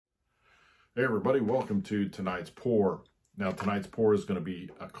Hey everybody, welcome to tonight's pour. Now tonight's pour is going to be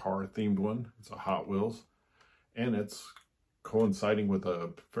a car themed one. It's a Hot Wheels, and it's coinciding with a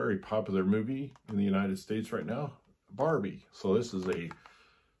very popular movie in the United States right now, Barbie. So this is a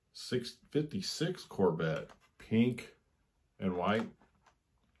 656 Corvette, pink and white.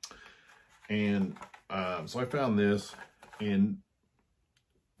 And so I found this, and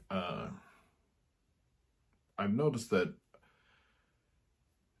I've noticed that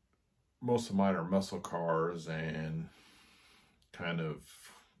most of mine are muscle cars and kind of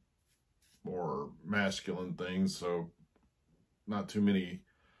more masculine things, so not too many.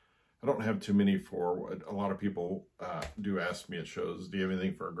 I don't have too many for what a lot of people do ask me at shows. Do you have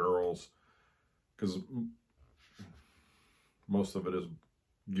anything for girls? Because most of it is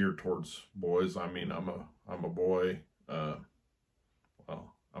geared towards boys. I mean, I'm a boy.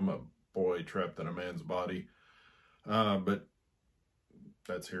 Well, I'm a boy trapped in a man's body, but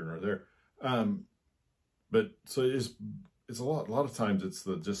that's here nor there. But so it's a lot of times it's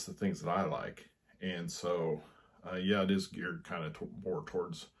just the things that I like. And so, yeah, it is geared kind of more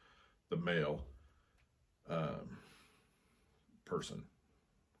towards the male, person.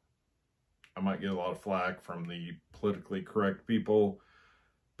 I might get a lot of flack from the politically correct people,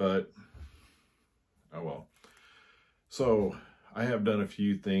 but oh well. So I have done a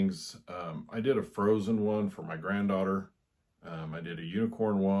few things. I did a Frozen one for my granddaughter. I did a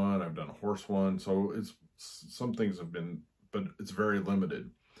unicorn one. I've done a horse one. So some things have been, but it's very limited.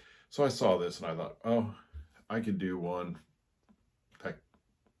 So I saw this and I thought, oh, I could do one that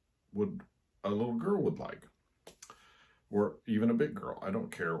a little girl would like, or even a big girl. I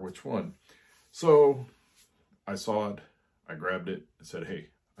don't care which one. So I saw it, I grabbed it and said, hey,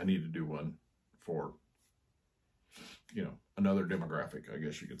 I need to do one for, you know, another demographic, I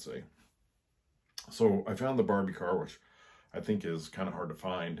guess you could say. So I found the Barbie car, which I think is kind of hard to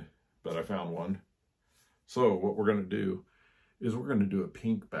find, but I found one. So what we're going to do is we're going to do a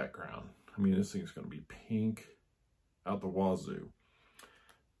pink background. I mean, this thing's going to be pink out the wazoo.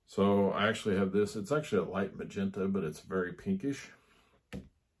 So I actually have this. It's actually a light magenta, but it's very pinkish.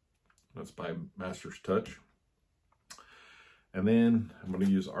 That's by Master's Touch. And then I'm going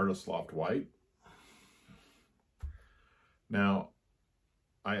to use Artist Loft White. Now,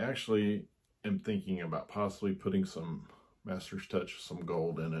 I actually am thinking about possibly putting some Master's Touch, some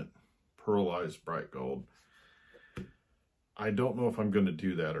gold in it, pearlized bright gold. I don't know if I'm going to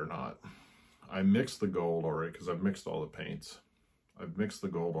do that or not. I mixed the gold already because I've mixed all the paints. I've mixed the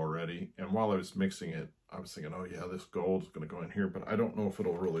gold already, and while I was mixing it, I was thinking, oh yeah, this gold is going to go in here, but I don't know if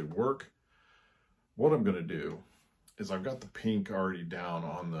it'll really work. What I'm going to do is I've got the pink already down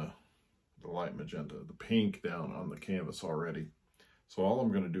on the light magenta, the pink down on the canvas already. So all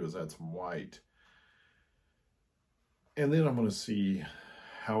I'm going to do is add some white. And then I'm going to see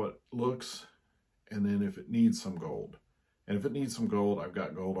how it looks, and then if it needs some gold. And if it needs some gold, I've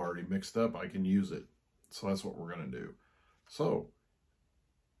got gold already mixed up. I can use it. So that's what we're going to do. So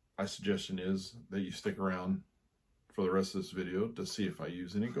my suggestion is that you stick around for the rest of this video to see if I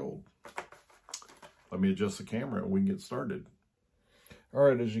use any gold. Let me adjust the camera and we can get started. All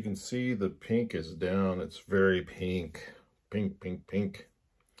right, as you can see, the pink is down. It's very pink. Pink, pink, pink.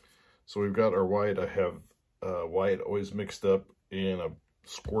 So we've got our white. I have white always mixed up in a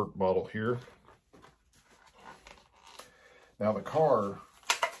squirt bottle here. Now the car,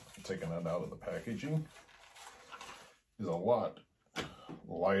 taking that out of the packaging, is a lot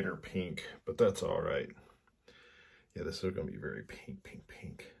lighter pink, but that's all right. Yeah, this is going to be very pink, pink,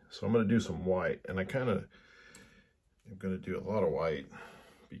 pink. So I'm going to do some white, and I'm going to do a lot of white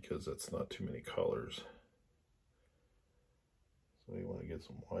because that's not too many colors. So you want to get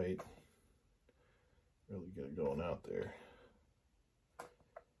some white. Really get it going out there.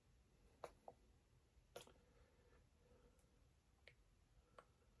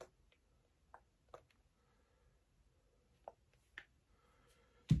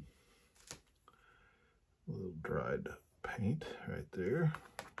 A little dried paint right there.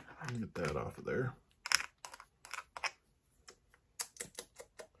 Get that off of there.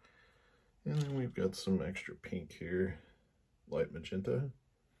 And then we've got some extra pink here, light magenta.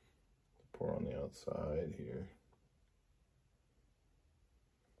 Pour on the outside here.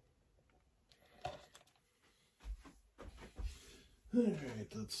 All right,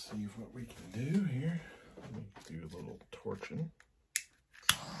 let's see what we can do here. Let me do a little torching.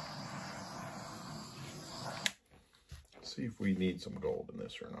 See if we need some gold in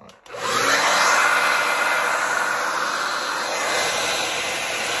this or not.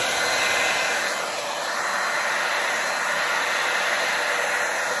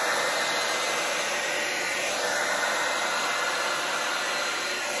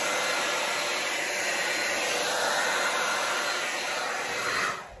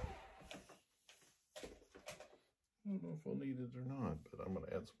 need it or not, but I'm going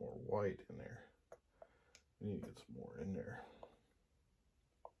to add some more white in there. I need to get some more in there.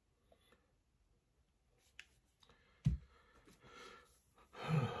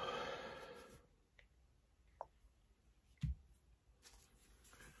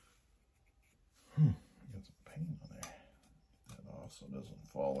 Get some paint on there. That also doesn't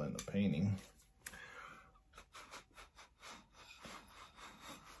fall in the painting.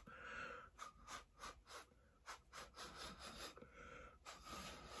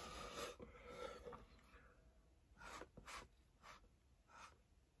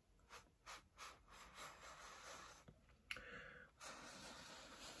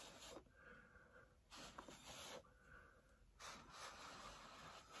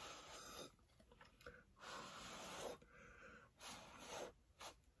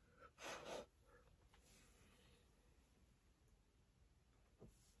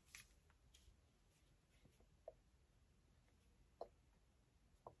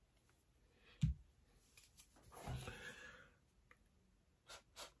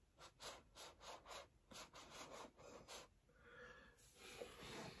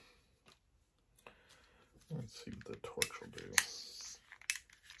 Let's see what the torch will do.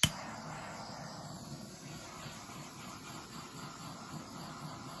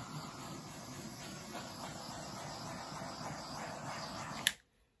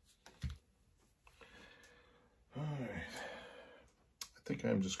 All right. I think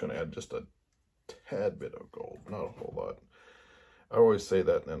I'm just going to add just a tad bit of gold, not a whole lot. I always say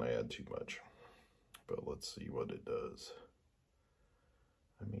that and then I add too much. But let's see what it does.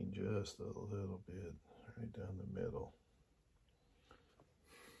 I mean, just a little bit. Right down the middle.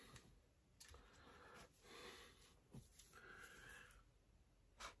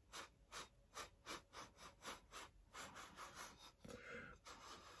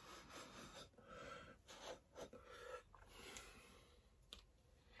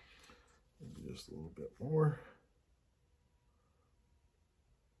 Maybe just a little bit more.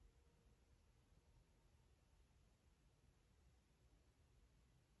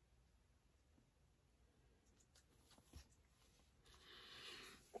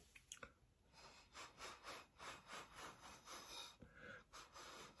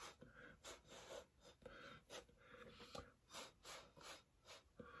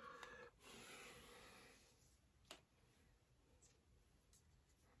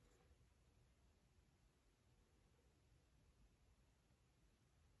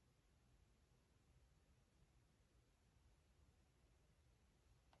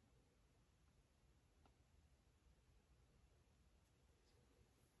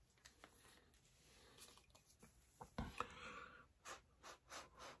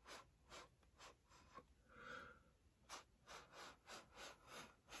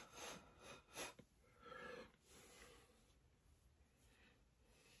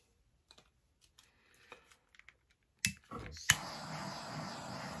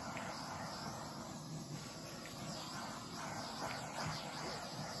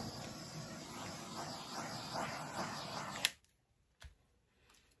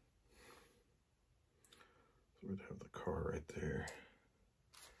 So we'd have the car right there.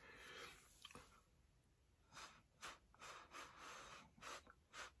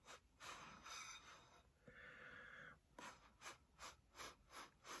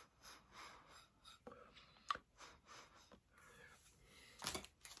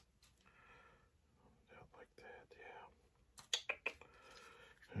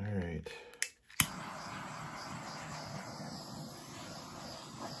 All right.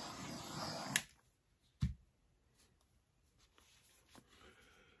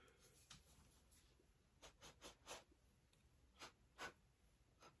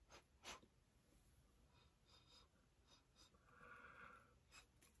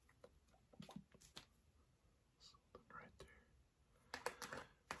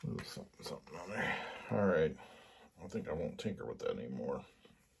 Little something on there. All right. I think I won't tinker with that anymore.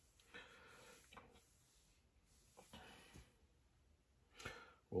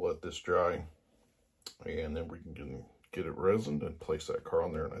 We'll let this dry, and then we can get it resined and place that car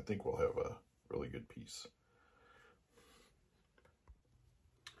on there, and I think we'll have a really good piece.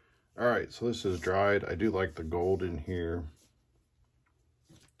 All right, so this is dried. I do like the gold in here.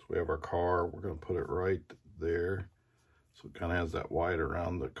 So we have our car. We're going to put it right there, so it kind of has that white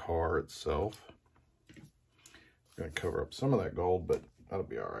around the car itself. We're going to cover up some of that gold, but that'll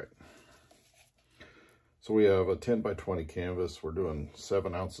be all right. So we have a 10 by 20 canvas. We're doing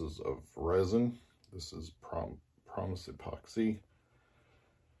 7 ounces of resin. This is Promise Epoxy.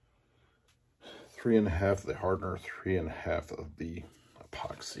 3.5 the hardener, 3.5 of the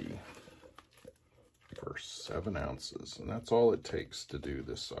epoxy. for 7 ounces. And that's all it takes to do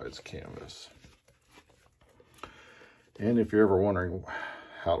this size canvas. And if you're ever wondering,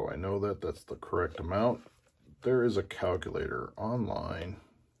 how do I know that that's the correct amount? There is a calculator online.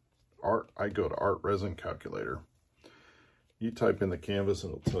 I go to Art Resin Calculator. You type in the canvas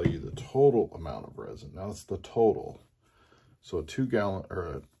and it'll tell you the total amount of resin. Now it's the total. So a 2-gallon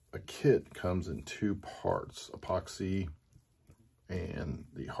or a kit comes in 2 parts, epoxy and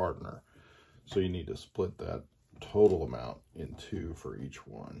the hardener. So you need to split that total amount in 2 for each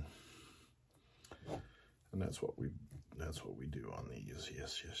one. And that's what we do on these.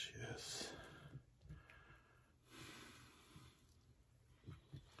 Yes, yes, yes.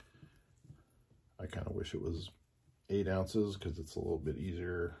 I kind of wish it was 8 ounces because it's a little bit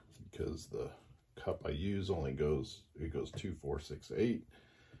easier, because the cup I use only goes 2, 4, 6, 8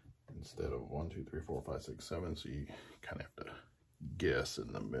 instead of 1, 2, 3, 4, 5, 6, 7. So you kind of have to guess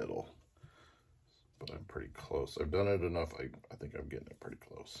in the middle. But I'm pretty close. I've done it enough. I think I'm getting it pretty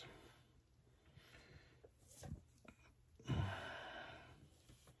close.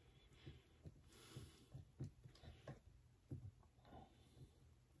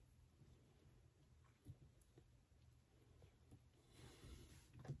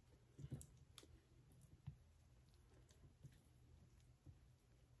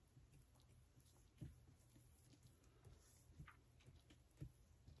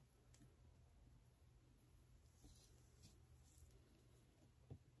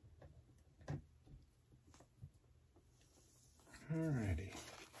 Alrighty.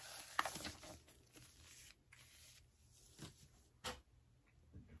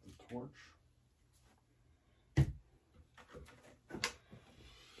 Get the torch. And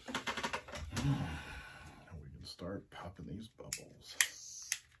we can start popping these bubbles.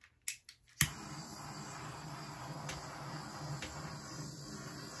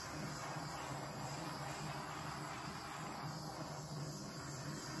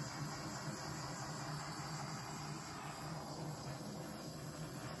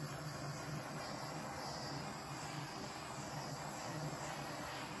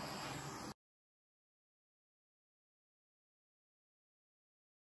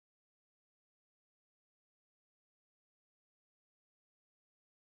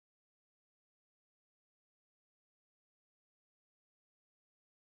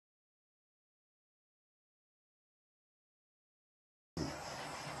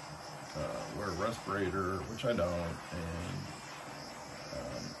 Wear a respirator, which I don't, and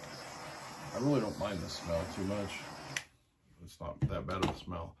I really don't mind the smell too much. It's not that bad of a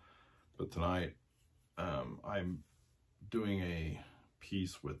smell. But tonight, I'm doing a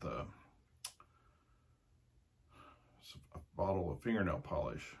piece with a bottle of fingernail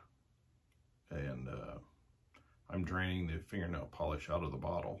polish, and I'm draining the fingernail polish out of the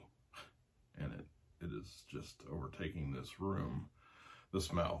bottle, and it is just overtaking this room, the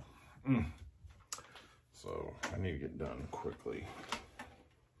smell. So I need to get done quickly.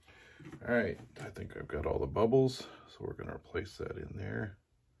 All right, I think I've got all the bubbles, so we're going to replace that in there,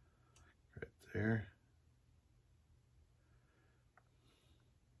 right there.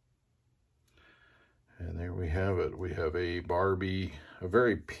 And there we have it. We have a Barbie, a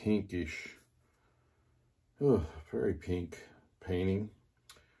very pinkish, very pink painting.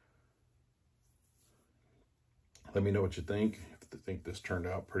 Let me know what you think. If you think this turned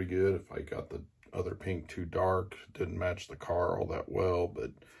out pretty good, if I got the other pink too dark, didn't match the car all that well,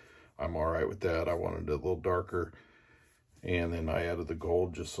 but I'm all right with that. I wanted it a little darker, and then I added the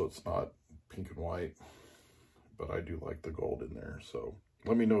gold just so it's not pink and white, but I do like the gold in there. So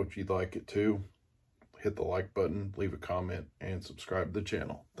let me know if you'd like it too. Hit the like button, leave a comment, and subscribe to the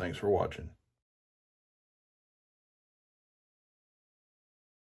channel. Thanks for watching.